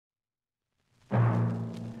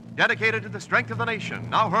dedicated to the strength of the nation,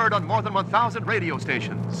 now heard on more than 1,000 radio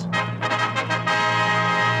stations.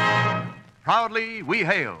 Proudly, we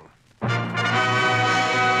hail.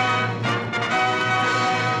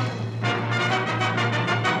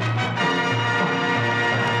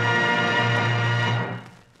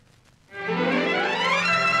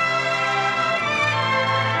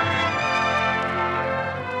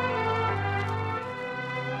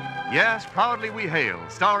 Yes, Proudly We Hail,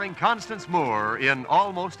 starring Constance Moore in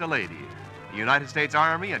Almost a Lady, the United States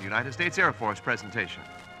Army and United States Air Force presentation.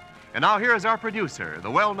 And now here is our producer, the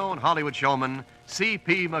well-known Hollywood showman,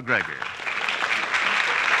 C.P. McGregor.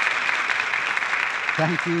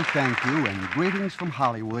 Thank you, and greetings from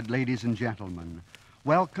Hollywood, ladies and gentlemen.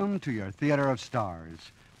 Welcome to your Theater of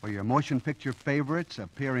Stars, where your motion picture favorites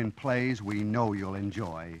appear in plays we know you'll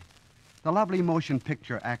enjoy. The lovely motion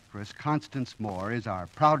picture actress Constance Moore is our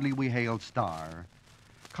Proudly We Hail star.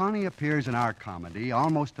 Connie appears in our comedy,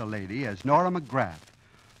 Almost a Lady, as Nora McGrath,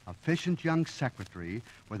 a efficient young secretary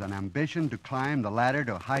with an ambition to climb the ladder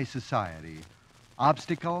to high society.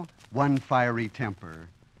 Obstacle, one fiery temper.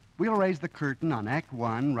 We'll raise the curtain on Act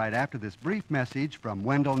One right after this brief message from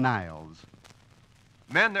Wendell Niles.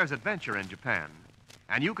 Men, there's adventure in Japan,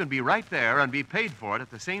 and you can be right there and be paid for it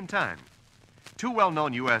at the same time. Two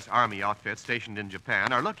well-known U.S. Army outfits stationed in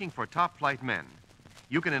Japan are looking for top-flight men.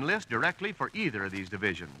 You can enlist directly for either of these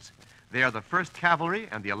divisions. They are the 1st Cavalry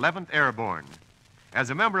and the 11th Airborne. As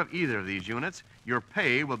a member of either of these units, your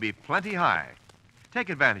pay will be plenty high. Take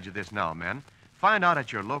advantage of this now, men. Find out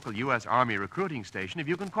at your local U.S. Army recruiting station if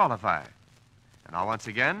you can qualify. And now, once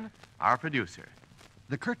again, our producer.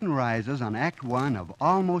 The curtain rises on Act One of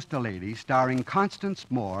Almost a Lady, starring Constance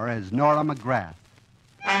Moore as Nora McGrath.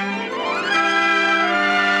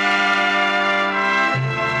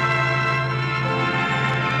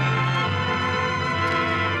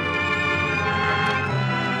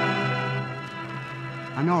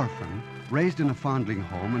 An orphan, raised in a foundling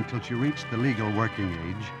home until she reached the legal working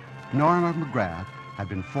age, Nora McGrath had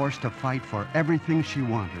been forced to fight for everything she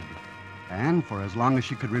wanted. And for as long as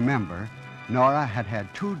she could remember, Nora had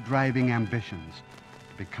had two driving ambitions: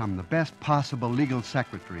 to become the best possible legal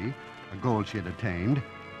secretary, a goal she had attained,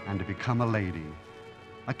 and to become a lady.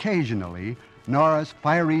 Occasionally, Nora's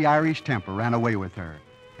fiery Irish temper ran away with her,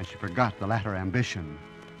 and she forgot the latter ambition.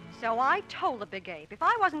 So I told the big ape, if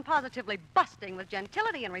I wasn't positively busting with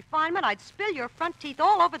gentility and refinement, I'd spill your front teeth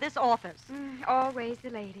all over this office. Always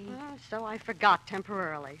the lady. So I forgot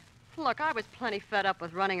temporarily. Look, I was plenty fed up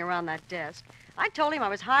with running around that desk. I told him I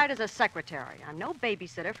was hired as a secretary. I'm no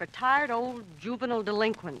babysitter for tired old juvenile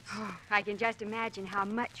delinquents. Oh, I can just imagine how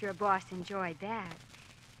much your boss enjoyed that.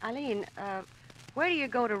 Eileen, where do you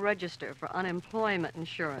go to register for unemployment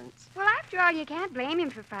insurance? Well, after all, you can't blame him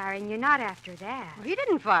for firing you, not after that. Well, he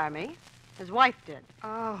didn't fire me. His wife did.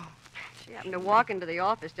 Oh. She happened to walk into the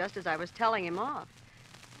office just as I was telling him off.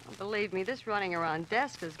 Well, believe me, this running around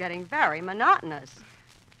desks is getting very monotonous.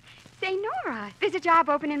 Say, Nora, there's a job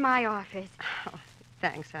open in my office. Oh,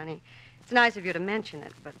 thanks, honey. It's nice of you to mention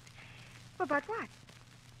it, but... Well, but what?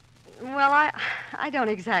 Well, I don't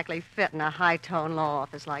exactly fit in a high-tone law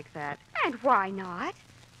office like that. And why not?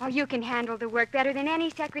 Oh, you can handle the work better than any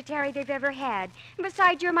secretary they've ever had.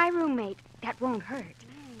 Besides, you're my roommate. That won't hurt.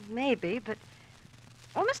 Maybe, but...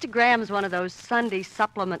 Well, Mr. Graham's one of those Sunday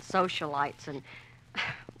supplement socialites, and...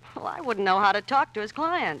 Well, I wouldn't know how to talk to his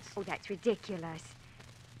clients. Oh, that's ridiculous.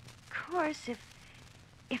 Of course,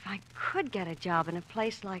 if I could get a job in a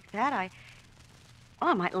place like that, I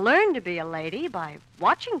might learn to be a lady by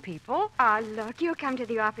watching people. Oh, look, you'll come to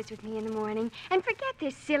the office with me in the morning and forget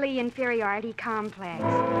this silly inferiority complex.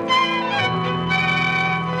 Oh,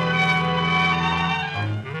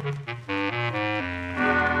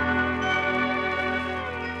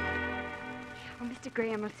 Mr.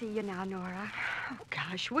 Graham will see you now, Nora. Oh,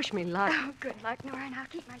 gosh, wish me luck. Oh, good luck, Nora, and I'll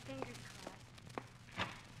keep my fingers crossed.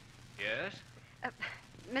 Yes?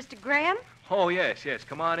 Mr. Graham? Oh, yes.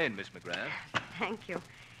 Come on in, Miss McGrath. Thank you.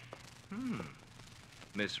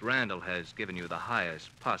 Miss Randall has given you the highest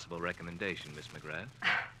possible recommendation, Miss McGrath.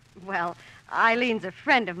 Well, Eileen's a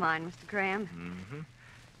friend of mine, Mr. Graham.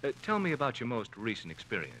 Mm-hmm. Tell me about your most recent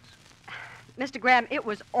experience. Mr. Graham, it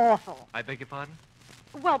was awful. I beg your pardon?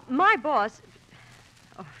 Well, my boss...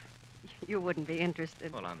 Oh, you wouldn't be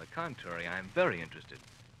interested. Well, on the contrary, I am very interested.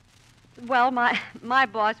 Well, my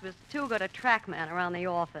boss was too good a trackman around the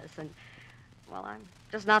office, and, well, I'm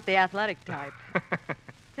just not the athletic type.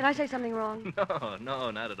 Did I say something wrong?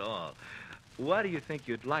 No, not at all. Why do you think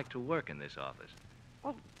you'd like to work in this office?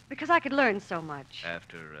 Well, because I could learn so much.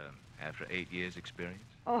 After 8 years' experience?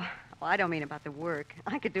 Oh, well, I don't mean about the work.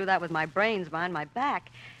 I could do that with my brains behind my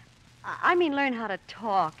back. I mean learn how to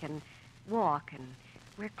talk and walk and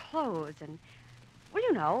wear clothes and, well,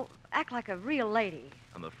 you know, act like a real lady.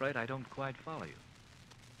 I'm afraid I don't quite follow you.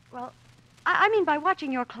 Well, I mean by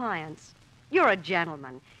watching your clients. You're a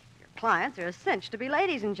gentleman. Your clients are a cinch to be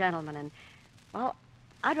ladies and gentlemen. And, well,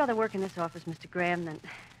 I'd rather work in this office, Mr. Graham, than,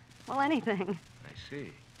 well, anything. I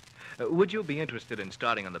see. Would you be interested in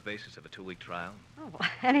starting on the basis of a 2-week trial? Oh, well,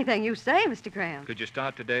 anything you say, Mr. Graham. Could you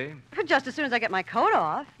start today? Just as soon as I get my coat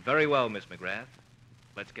off. Very well, Miss McGrath.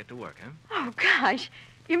 Let's get to work, huh? Oh, gosh.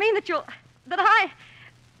 You mean that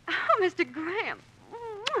Oh, Mr. Graham.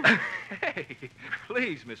 Hey,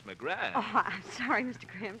 please, Miss McGrath. Oh, I'm sorry, Mr.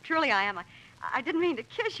 Graham. Truly I am. I didn't mean to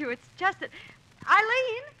kiss you. It's just that...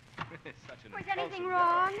 Eileen! Such an Was impulsive anything girl.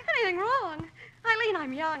 wrong? Anything wrong? Eileen,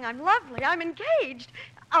 I'm young. I'm lovely. I'm engaged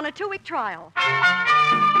on a 2-week trial.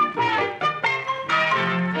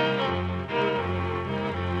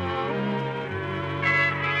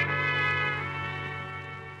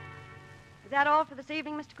 Is that all for this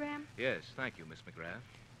evening, Mr. Graham? Yes, thank you, Miss McGrath.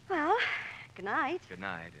 Well, good night. Good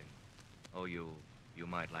night. And, oh, you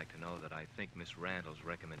might like to know that I think Miss Randall's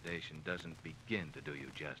recommendation doesn't begin to do you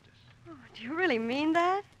justice. Oh, do you really mean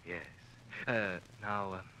that? Yes.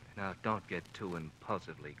 Now, don't get too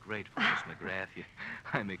impulsively grateful, Miss McGrath.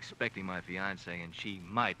 I'm expecting my fiancée, and she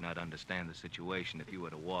might not understand the situation if you were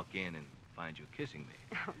to walk in and find you kissing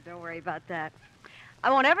me. Oh, don't worry about that. I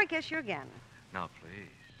won't ever kiss you again. Now, please.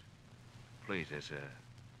 Please, as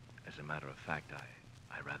a matter of fact,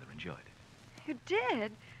 I rather enjoyed it. You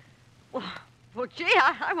did? Well, gee,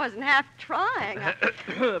 I wasn't half trying.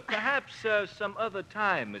 Perhaps some other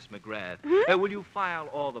time, Miss McGrath. Will you file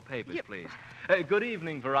all the papers, Yep. please? Good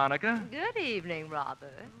evening, Veronica. Good evening,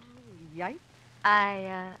 Robert. Yikes.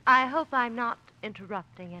 I hope I'm not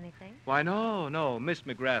interrupting anything. Why, no. Miss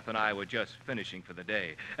McGrath and I were just finishing for the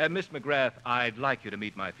day. Miss McGrath, I'd like you to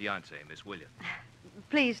meet my fiancée, Miss Williams.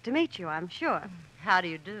 Pleased to meet you, I'm sure. How do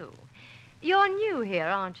you do? You're new here,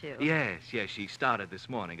 aren't you? Yes, she started this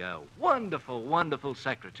morning. A wonderful, wonderful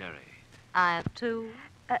secretary. I have two.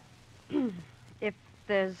 If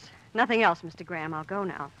there's nothing else, Mr. Graham, I'll go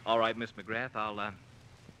now. All right, Miss McGrath,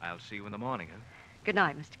 I'll see you in the morning, huh? Good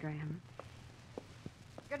night, Mr. Graham.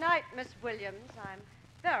 Good night, Miss Williams. I'm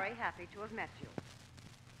very happy to have met you.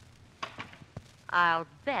 I'll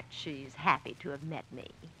bet she's happy to have met me.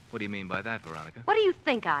 What do you mean by that, Veronica? What do you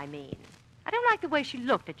think I mean? I don't like the way she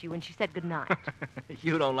looked at you when she said goodnight.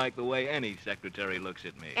 You don't like the way any secretary looks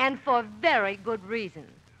at me. And for very good reason.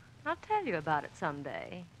 I'll tell you about it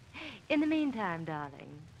someday. In the meantime, darling,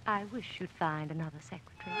 I wish you'd find another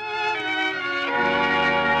secretary.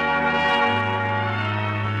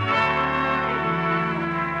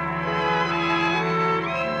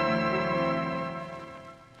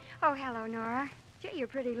 Oh, hello, Nora. Gee, you're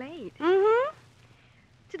pretty late. Mm-hmm.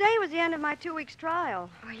 Today was the end of my 2 weeks trial.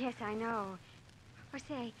 Oh, yes, I know. Oh,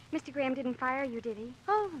 say, Mr. Graham didn't fire you, did he?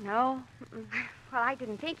 Oh, no. Well, I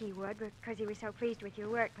didn't think he would because he was so pleased with your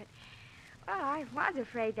work, but, well, I was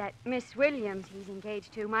afraid that Miss Williams he's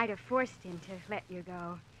engaged to might have forced him to let you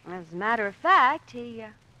go. As a matter of fact, he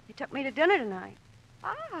took me to dinner tonight.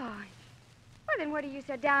 Oh. Well, then what are you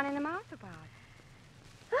so down in the mouth about?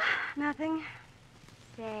 Nothing.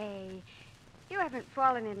 Say, you haven't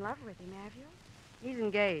fallen in love with him, have you? He's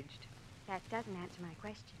engaged. That doesn't answer my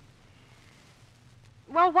question.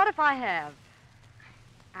 Well, what if I have?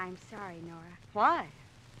 I'm sorry, Nora. Why?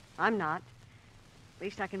 I'm not. At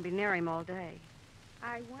least I can be near him all day.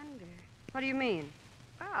 I wonder. What do you mean?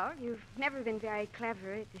 Well, you've never been very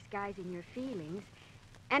clever at disguising your feelings.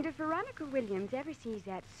 And if Veronica Williams ever sees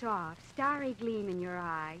that soft, starry gleam in your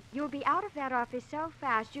eye, you'll be out of that office so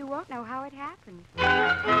fast you won't know how it happened.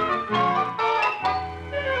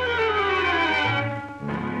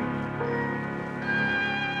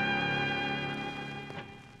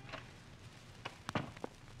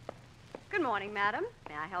 Good morning, madam.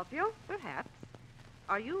 May I help you? Perhaps.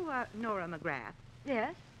 Are you, Nora McGrath?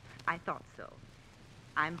 Yes. I thought so.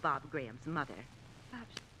 I'm Bob Graham's mother.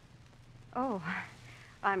 Oh,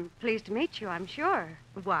 I'm pleased to meet you, I'm sure.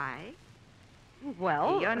 Why?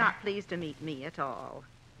 Well... You're not pleased to meet me at all.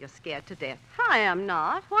 You're scared to death. I am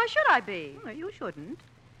not. Why should I be? Well, you shouldn't.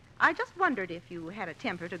 I just wondered if you had a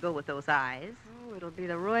temper to go with those eyes. Oh, it'll be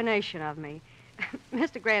the ruination of me.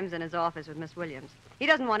 Mr. Graham's in his office with Miss Williams. He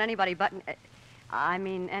doesn't want anybody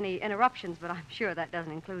any interruptions, but I'm sure that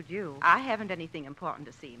doesn't include you. I haven't anything important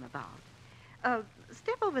to see him about.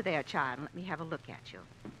 Step over there, child, and let me have a look at you.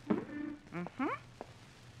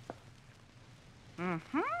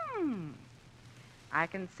 I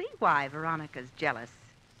can see why Veronica's jealous.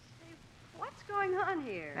 What's going on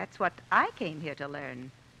here? That's what I came here to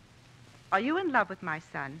learn. Are you in love with my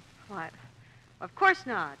son? Why, of course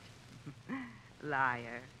not.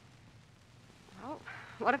 Liar. Well,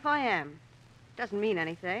 what if I am? Doesn't mean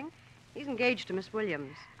anything. He's engaged to Miss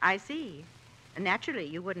Williams. I see. Naturally,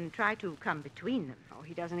 you wouldn't try to come between them. Oh,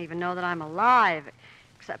 he doesn't even know that I'm alive,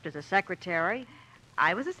 except as a secretary.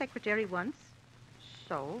 I was a secretary once.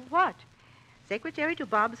 So what? Secretary to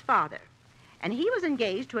Bob's father. And he was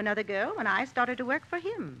engaged to another girl when I started to work for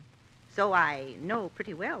him. So I know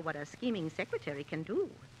pretty well what a scheming secretary can do.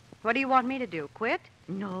 What do you want me to do, quit?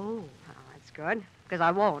 No. Oh, that's good, because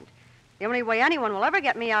I won't. The only way anyone will ever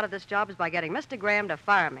get me out of this job is by getting Mr. Graham to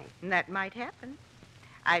fire me. That might happen.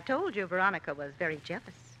 I told you Veronica was very jealous.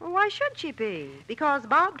 Well, why should she be? Because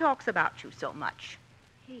Bob talks about you so much.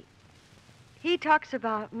 He talks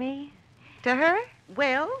about me to her?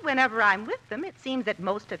 Well, whenever I'm with them, it seems that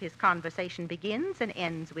most of his conversation begins and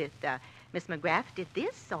ends with, Miss McGrath did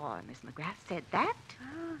this, or Miss McGrath said that.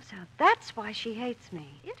 Oh, so that's why she hates me.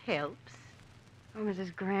 It helps. Oh,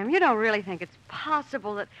 Mrs. Graham, you don't really think it's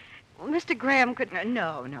possible that Mr. Graham could...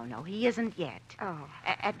 No, he isn't yet. Oh.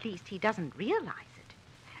 At least he doesn't realize it.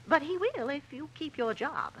 But he will if you keep your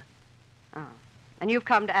job. Oh. And you've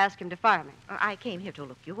come to ask him to fire me? I came here to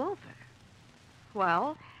look you over.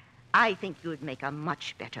 Well? I think you'd make a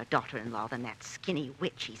much better daughter-in-law than that skinny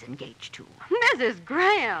witch he's engaged to. Mrs.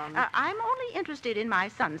 Graham! I'm only interested in my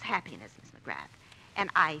son's happiness, Miss McGrath. And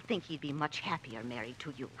I think he'd be much happier married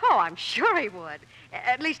to you. Oh, I'm sure he would.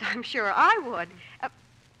 At least I'm sure I would.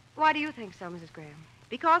 Why do you think so, Mrs. Graham?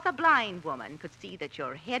 Because a blind woman could see that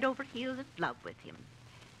you're head over heels in love with him.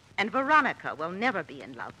 And Veronica will never be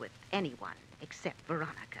in love with anyone except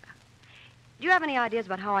Veronica. Do you have any ideas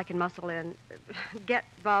about how I can muscle in, get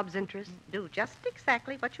Bob's interest? Do just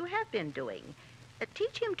exactly what you have been doing.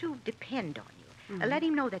 Teach him to depend on you. Mm-hmm. Let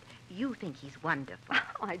him know that you think he's wonderful.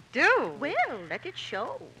 Oh, I do. Well, let it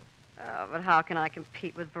show. But how can I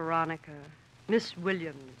compete with Veronica? Miss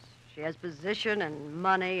Williams. She has position and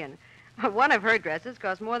money, and one of her dresses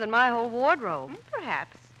costs more than my whole wardrobe.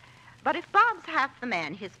 Perhaps. But if Bob's half the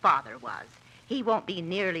man his father was, he won't be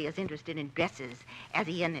nearly as interested in dresses as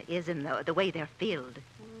he is in the way they're filled.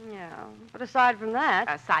 Yeah, but aside from that...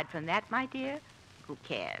 Aside from that, my dear, who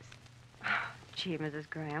cares? Gee, Mrs.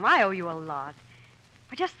 Graham, I owe you a lot.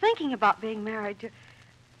 But just thinking about being married to...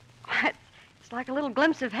 It's like a little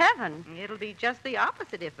glimpse of heaven. It'll be just the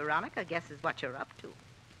opposite if Veronica guesses what you're up to.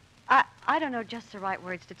 I don't know just the right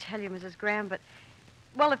words to tell you, Mrs. Graham, but...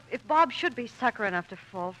 Well, if Bob should be sucker enough to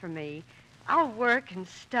fall for me, I'll work and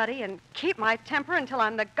study and keep my temper until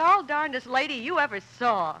I'm the gall-darndest lady you ever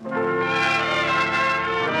saw.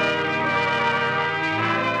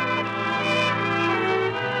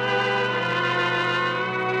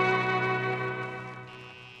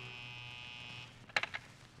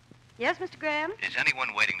 Yes, Mr. Graham? Is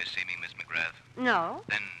anyone waiting to see me, Miss McGrath? No.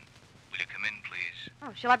 Then will you come in, please?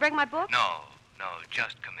 Oh, shall I bring my book? No,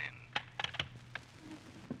 just come in.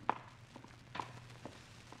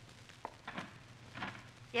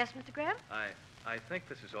 Yes, Mr. Graham? I think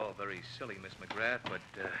this is all very silly, Miss McGrath,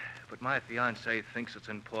 but my fiancée thinks it's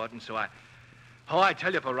important, so I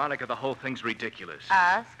tell you, Veronica, the whole thing's ridiculous.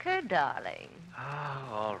 Ask her, darling. Oh,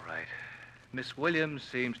 all right. Miss Williams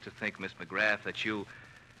seems to think, Miss McGrath, that you...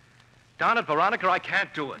 Darn it, Veronica, I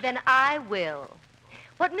can't do it. Then I will.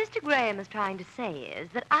 What Mr. Graham is trying to say is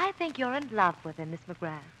that I think you're in love with him, Miss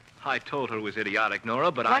McGrath. I told her it was idiotic, Nora,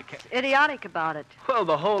 but I can't... What's idiotic about it? Well,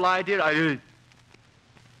 the whole idea...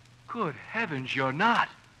 Good heavens, you're not.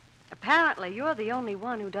 Apparently, you're the only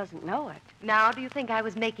one who doesn't know it. Now, do you think I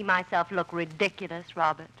was making myself look ridiculous,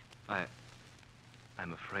 Robert?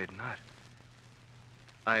 I'm afraid not.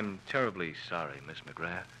 I'm terribly sorry, Miss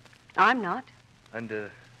McGrath. I'm not.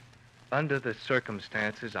 Under the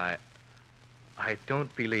circumstances, I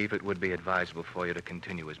don't believe it would be advisable for you to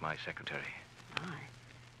continue as my secretary.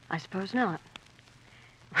 I suppose not.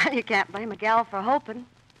 Well, you can't blame a gal for hoping.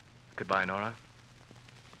 Goodbye, Nora.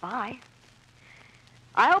 Bye.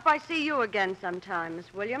 I hope I see you again sometime,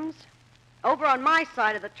 Miss Williams. Over on my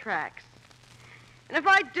side of the tracks. And if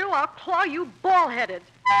I do, I'll claw you ball-headed.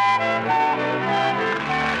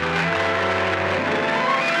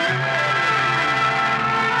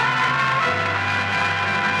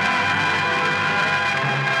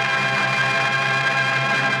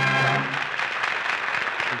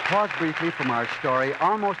 Pause briefly from our story,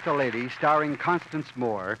 Almost a Lady, starring Constance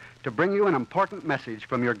Moore, to bring you an important message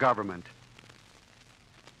from your government.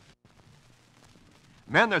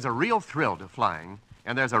 Men, there's a real thrill to flying,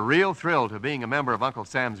 and there's a real thrill to being a member of Uncle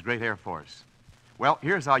Sam's great Air Force. Well,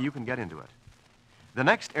 here's how you can get into it. The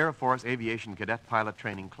next Air Force Aviation Cadet Pilot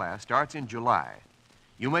Training class starts in July.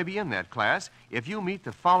 You may be in that class if you meet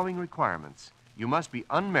the following requirements. you must be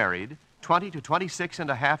unmarried, 20 to 26 and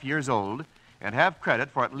a half years old, and have credit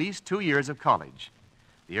for at least 2 years of college.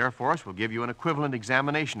 The Air Force will give you an equivalent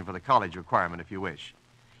examination for the college requirement if you wish.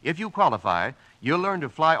 If you qualify, you'll learn to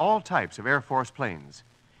fly all types of Air Force planes.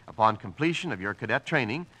 Upon completion of your cadet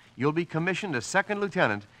training, you'll be commissioned as second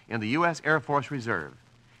lieutenant in the U.S. Air Force Reserve,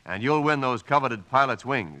 and you'll win those coveted pilot's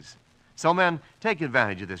wings. So, men, take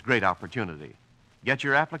advantage of this great opportunity. Get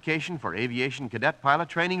your application for aviation cadet pilot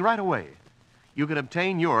training right away. You can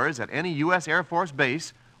obtain yours at any U.S. Air Force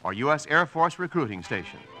base or U.S. Air Force recruiting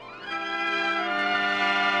station.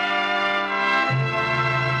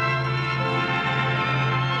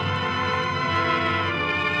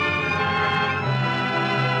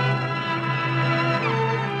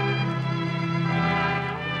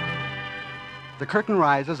 The curtain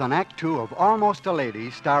rises on Act Two of Almost a Lady,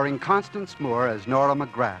 starring Constance Moore as Nora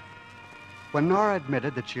McGrath. When Nora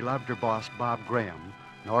admitted that she loved her boss, Bob Graham,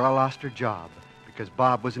 Nora lost her job because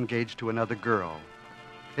Bob was engaged to another girl.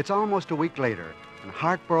 It's almost a week later, and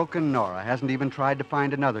heartbroken Nora hasn't even tried to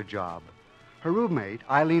find another job. Her roommate,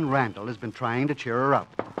 Eileen Randall, has been trying to cheer her up.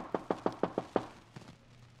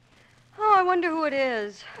 Oh, I wonder who it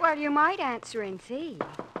is. Well, you might answer and see.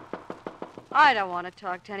 I don't want to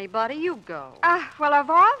talk to anybody. You go. Well, of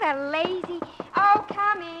all the lazy... Oh,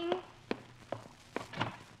 coming.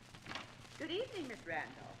 Good evening, Miss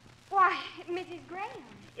Randall. Why, Mrs. Graham.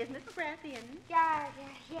 Is Miss McGrath in?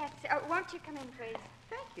 Yes. Won't you come in, please?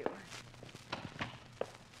 Thank you.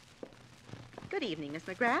 Good evening, Miss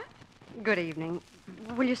McGrath. Good evening.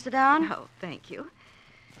 Will you sit down? Oh, thank you.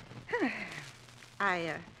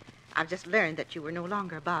 I've just learned that you were no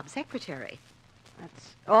longer Bob's secretary.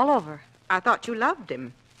 That's all over. I thought you loved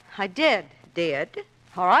him. I did. Did?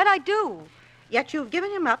 All right, I do. Yet you've given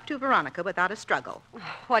him up to Veronica without a struggle.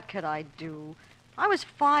 What could I do? I was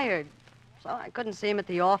fired, so I couldn't see him at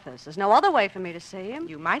the office. There's no other way for me to see him.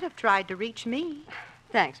 You might have tried to reach me.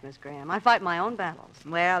 Thanks, Miss Graham. I fight my own battles.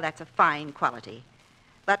 Well, that's a fine quality.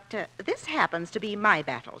 But this happens to be my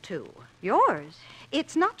battle, too. Yours?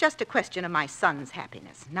 It's not just a question of my son's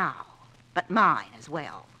happiness now, but mine as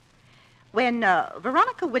well. When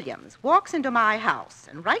Veronica Williams walks into my house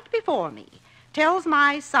and right before me tells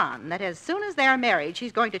my son that as soon as they're married,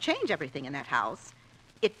 she's going to change everything in that house,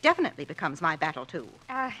 it definitely becomes my battle, too.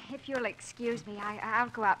 If you'll excuse me, I'll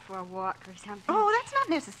go out for a walk or something. Oh, that's not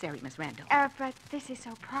necessary, Miss Randall. But this is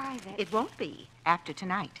so private. It won't be after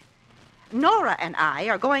tonight. Nora and I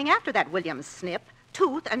are going after that Williams snip,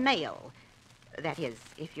 tooth and nail. That is,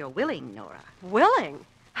 if you're willing, Nora. Willing?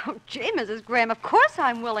 Oh, gee, Mrs. Graham, of course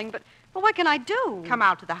I'm willing, but what can I do? Come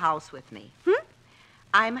out to the house with me. Hmm?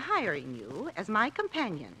 I'm hiring you as my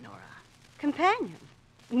companion, Nora. Companion?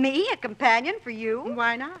 Me, a companion for you?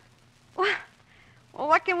 Why not? Well,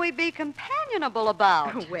 what can we be companionable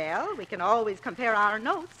about? Well, we can always compare our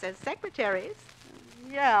notes as secretaries.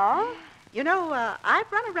 Yeah? You know,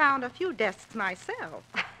 I've run around a few desks myself.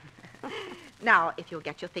 Now, if you'll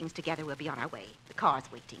get your things together, we'll be on our way. The car's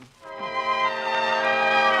waiting.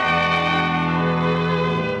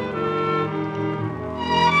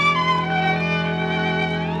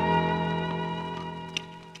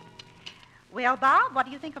 Well, Bob, what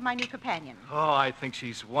do you think of my new companion? Oh, I think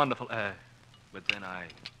she's wonderful. But then I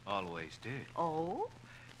always did. Oh?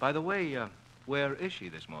 By the way, where is she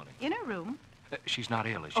this morning? In her room. She's not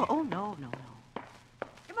ill, is she? Oh, no.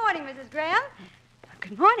 Good morning, Mrs. Graham.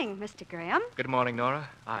 Good morning, Mr. Graham. Good morning, Nora.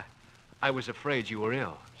 I was afraid you were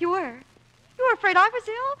ill. You were? You were afraid I was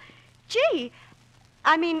ill? Gee,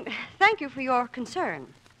 thank you for your concern.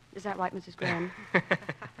 Is that right, Mrs. Graham?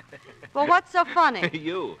 Well, what's so funny?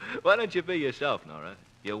 You. Why don't you be yourself, Nora?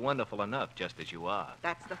 You're wonderful enough just as you are.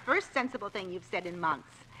 That's the first sensible thing you've said in months.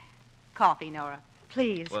 Coffee, Nora.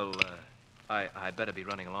 Please. Well, I'd better be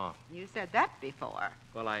running along. You said that before.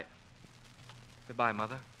 Well, Goodbye,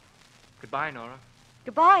 Mother. Goodbye, Nora.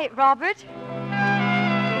 Goodbye, Robert.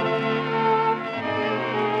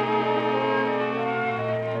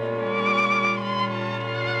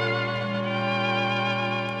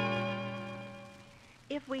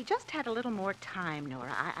 If we just had a little more time,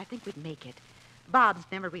 Nora, I think we'd make it. Bob's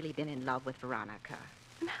never really been in love with Veronica.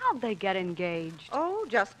 And how'd they get engaged? Oh,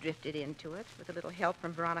 just drifted into it with a little help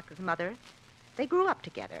from Veronica's mother. They grew up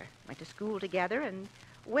together, went to school together, and,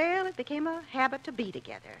 well, it became a habit to be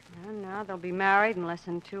together. And now they'll be married in less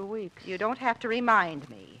than 2 weeks. You don't have to remind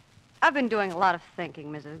me. I've been doing a lot of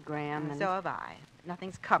thinking, Mrs. Graham. And so have I.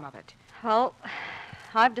 Nothing's come of it. Well,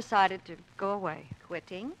 I've decided to go away.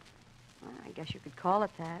 Quitting? Well, I guess you could call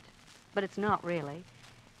it that. But it's not really.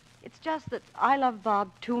 It's just that I love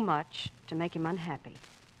Bob too much to make him unhappy.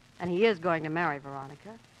 And he is going to marry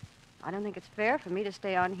Veronica. I don't think it's fair for me to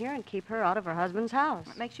stay on here and keep her out of her husband's house.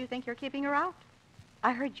 What makes you think you're keeping her out?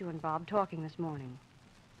 I heard you and Bob talking this morning.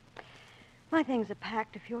 My things are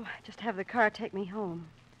packed if you'll just have the car take me home.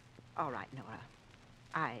 All right, Nora.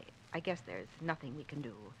 I guess there's nothing we can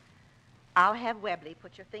do. I'll have Webley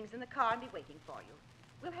put your things in the car and be waiting for you.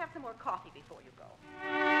 We'll have some more coffee before you go.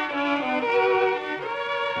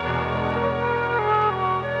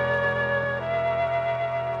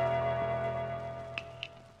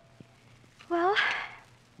 Well,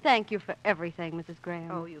 thank you for everything, Mrs.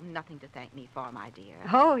 Graham. Oh, you've nothing to thank me for, my dear.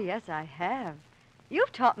 Oh, yes, I have.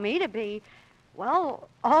 You've taught me to be, well,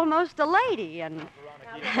 almost a lady and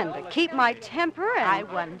to keep my temper and... I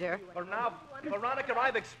wonder. Well, now, Veronica,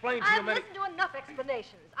 I've explained to you I've many... listened to enough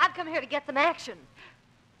explanations. I've come here to get some action.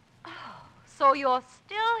 Oh, so you're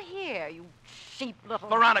still here, you sheep little...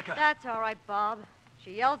 Veronica! That's all right, Bob.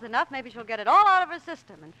 She yells enough, maybe she'll get it all out of her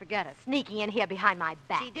system and forget it. Sneaking in here behind my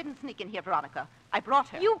back. She didn't sneak in here, Veronica. I brought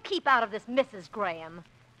her. You keep out of this, Mrs. Graham.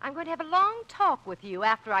 I'm going to have a long talk with you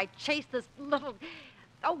after I chase this little...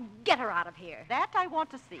 Oh, get her out of here. That I want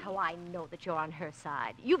to see. Oh, I know that you're on her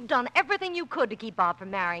side. You've done everything you could to keep Bob from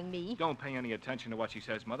marrying me. Don't pay any attention to what she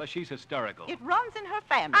says, Mother. She's hysterical. It runs in her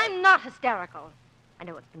family. I'm not hysterical. I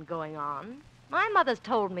know what's been going on. My mother's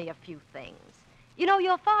told me a few things. You know,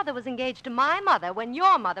 your father was engaged to my mother when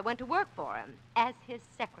your mother went to work for him as his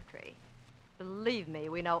secretary. Believe me,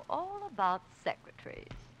 we know all about secretaries.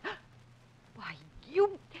 Why,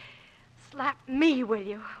 you slap me, will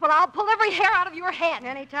you? Well, I'll pull every hair out of your head.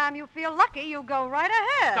 Anytime you feel lucky, you go right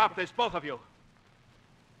ahead. Stop this, both of you.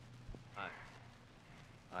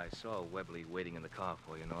 I saw Webley waiting in the car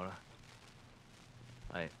for you, Nora.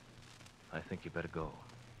 I think you better go.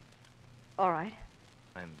 All right.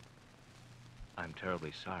 I'm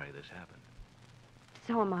terribly sorry this happened.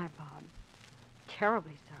 So am I, Bob.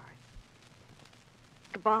 Terribly sorry.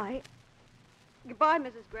 Goodbye. Goodbye,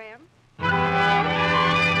 Mrs. Graham.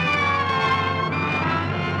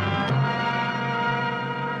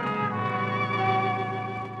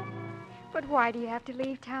 But why do you have to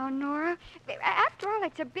leave town, Nora? After all,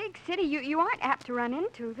 it's a big city. You aren't apt to run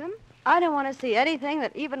into them. I don't want to see anything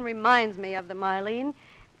that even reminds me of them, Eileen.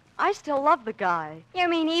 I still love the guy. You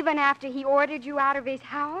mean even after he ordered you out of his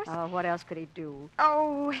house? Oh, what else could he do?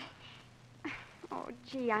 Oh,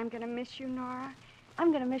 gee, I'm going to miss you, Nora.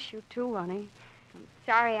 I'm going to miss you too, honey.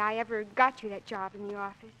 Sorry I ever got you that job in the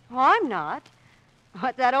office. Oh, I'm not.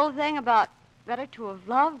 What's that old thing about better to have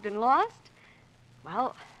loved and lost?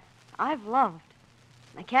 Well, I've loved.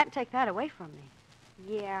 I can't take that away from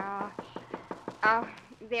me. Yeah. Oh,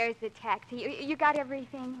 there's the taxi. You got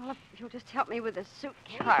everything? Well, if you'll just help me with the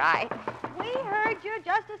suitcase. All right. We heard you.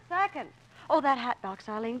 Just a second. Oh, that hat box,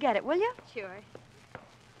 Eileen. Get it, will you? Sure.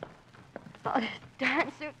 Oh, this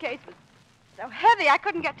darn suitcase was so heavy I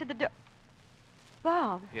couldn't get to the door.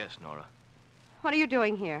 Bob, Yes, Nora. what are you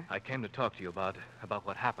doing here? I came to talk to you about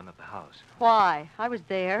what happened at the house. Why? I was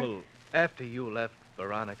there. Well, after you left,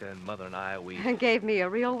 Veronica and Mother and I, we... Gave me a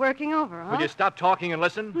real working over, huh? Will you stop talking and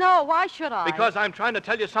listen? No, why should I? Because I'm trying to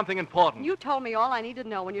tell you something important. You told me all I need to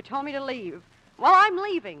know when you told me to leave. Well, I'm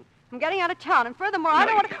leaving. I'm getting out of town, and furthermore, I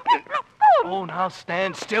don't want to... Oh, now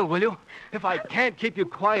stand still, will you? If I can't keep you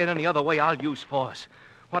quiet any other way, I'll use force.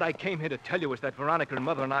 What I came here to tell you is that Veronica and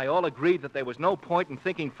Mother and I all agreed that there was no point in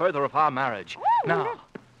thinking further of our marriage. Now,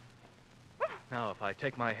 if I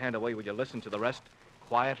take my hand away, will you listen to the rest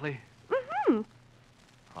quietly? Mm-hmm.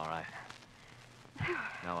 All right.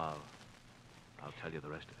 Now I'll tell you the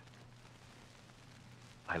rest of it.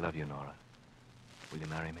 I love you, Nora. Will you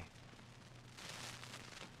marry me?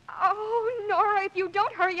 Oh, Nora, if you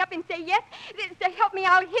don't hurry up and say yes, say help me,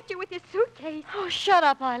 I'll hit you with this suitcase. Oh, shut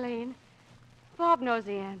up, Eileen. Bob knows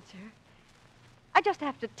the answer. I just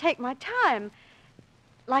have to take my time,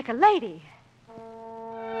 like a lady.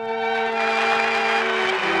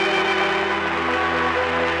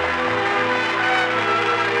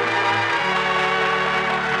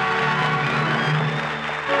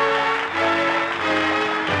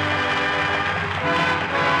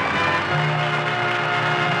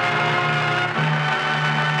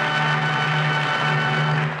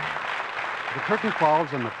 The curtain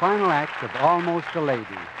falls on the final act of Almost a Lady.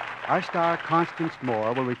 Our star, Constance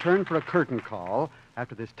Moore, will return for a curtain call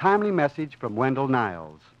after this timely message from Wendell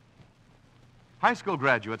Niles. High school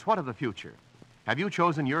graduates, what of the future? Have you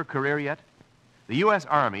chosen your career yet? The U.S.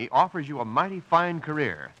 Army offers you a mighty fine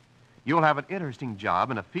career. You'll have an interesting job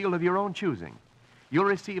in a field of your own choosing. You'll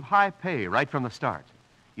receive high pay right from the start.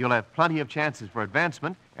 You'll have plenty of chances for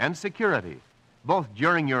advancement and security, both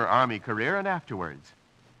during your Army career and afterwards.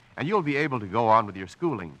 And you'll be able to go on with your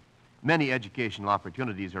schooling. Many educational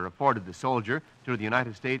opportunities are afforded the soldier through the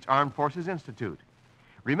United States Armed Forces Institute.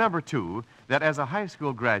 Remember, too, that as a high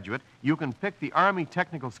school graduate, you can pick the Army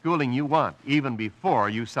technical schooling you want even before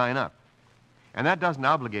you sign up. And that doesn't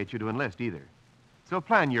obligate you to enlist either. So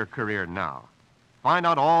plan your career now. Find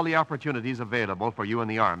out all the opportunities available for you in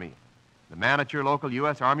the Army. The man at your local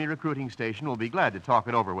U.S. Army recruiting station will be glad to talk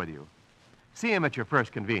it over with you. See him at your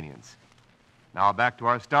first convenience. Now back to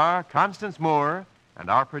our star, Constance Moore, and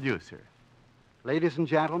our producer. Ladies and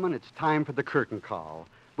gentlemen, it's time for the curtain call.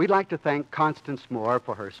 We'd like to thank Constance Moore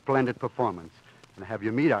for her splendid performance and have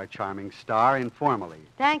you meet our charming star informally.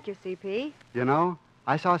 Thank you, C.P. You know,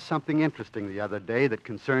 I saw something interesting the other day that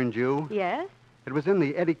concerned you. Yes? It was in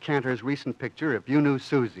the Eddie Cantor's recent picture, If You Knew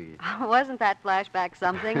Susie. Wasn't that flashback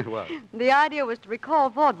something? It was. The idea was to recall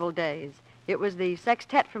vaudeville days. It was the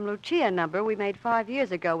sextet from Lucia number we made 5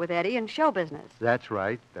 years ago with Eddie in show business. That's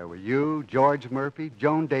right. There were you, George Murphy,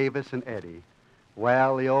 Joan Davis, and Eddie.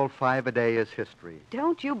 Well, the old five-a-day is history.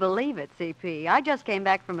 Don't you believe it, C.P. I just came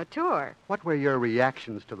back from a tour. What were your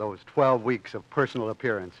reactions to those 12 weeks of personal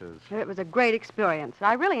appearances? It was a great experience.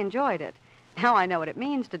 I really enjoyed it. Now I know what it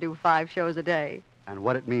means to do 5 shows a day. And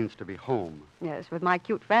what it means to be home. Yes, with my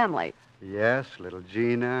cute family. Yes, little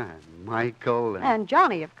Gina and Michael and... And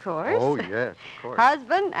Johnny, of course. Oh, yes, of course.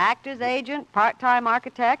 Husband, actor's agent, part-time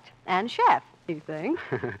architect, and chef, you think.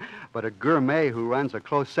 But a gourmet who runs a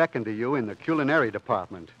close second to you in the culinary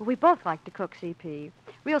department. We both like to cook, C.P.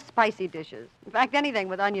 Real spicy dishes. In fact, anything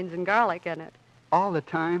with onions and garlic in it. All the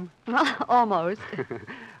time? Well, almost.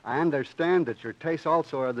 I understand that your tastes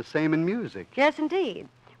also are the same in music. Yes, indeed.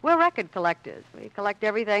 We're record collectors. We collect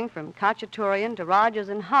everything from Khachaturian to Rodgers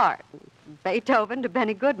and Hart, Beethoven to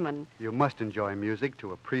Benny Goodman. You must enjoy music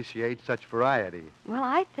to appreciate such variety. Well,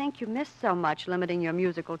 I think you miss so much limiting your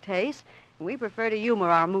musical taste. We prefer to humor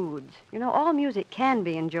our moods. You know, all music can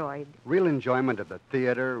be enjoyed. Real enjoyment of the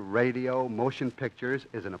theater, radio, motion pictures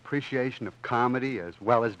is an appreciation of comedy as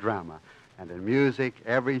well as drama. And in music,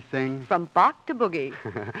 everything... From Bach to boogie.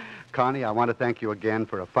 Connie, I want to thank you again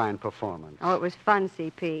for a fine performance. Oh, it was fun,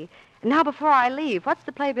 C.P. Now, before I leave, what's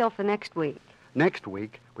the playbill for next week? Next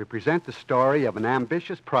week, we present the story of an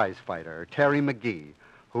ambitious prize fighter, Terry McGee,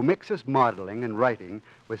 who mixes modeling and writing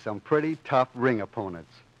with some pretty tough ring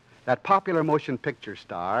opponents. That popular motion picture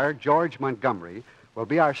star, George Montgomery, will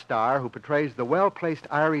be our star who portrays the well-placed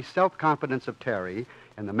Irish self-confidence of Terry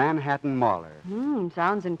in the Manhattan Mauler.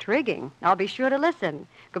 Sounds intriguing. I'll be sure to listen.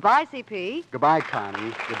 Goodbye, C.P. Goodbye,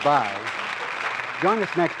 Connie. Goodbye. Join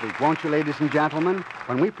us next week, won't you, ladies and gentlemen,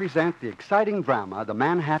 when we present the exciting drama, The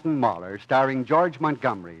Manhattan Mauler, starring George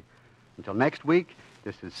Montgomery. Until next week,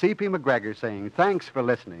 this is C.P. McGregor saying thanks for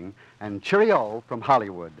listening and cheerio from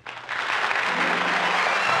Hollywood.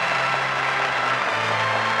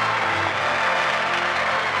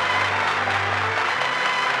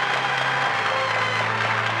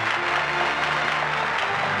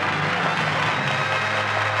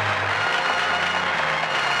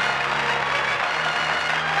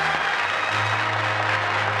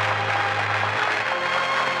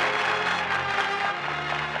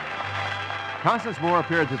 Constance Moore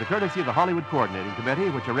appeared through the courtesy of the Hollywood Coordinating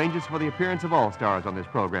Committee, which arranges for the appearance of all stars on this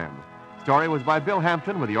program. Story was by Bill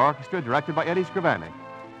Hampton with the orchestra directed by Eddie Scrivanik.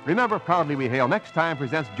 Remember, Proudly We Hail next time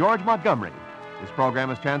presents George Montgomery. This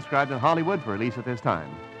program is transcribed in Hollywood for release at this time.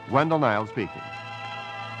 Wendell Niles speaking.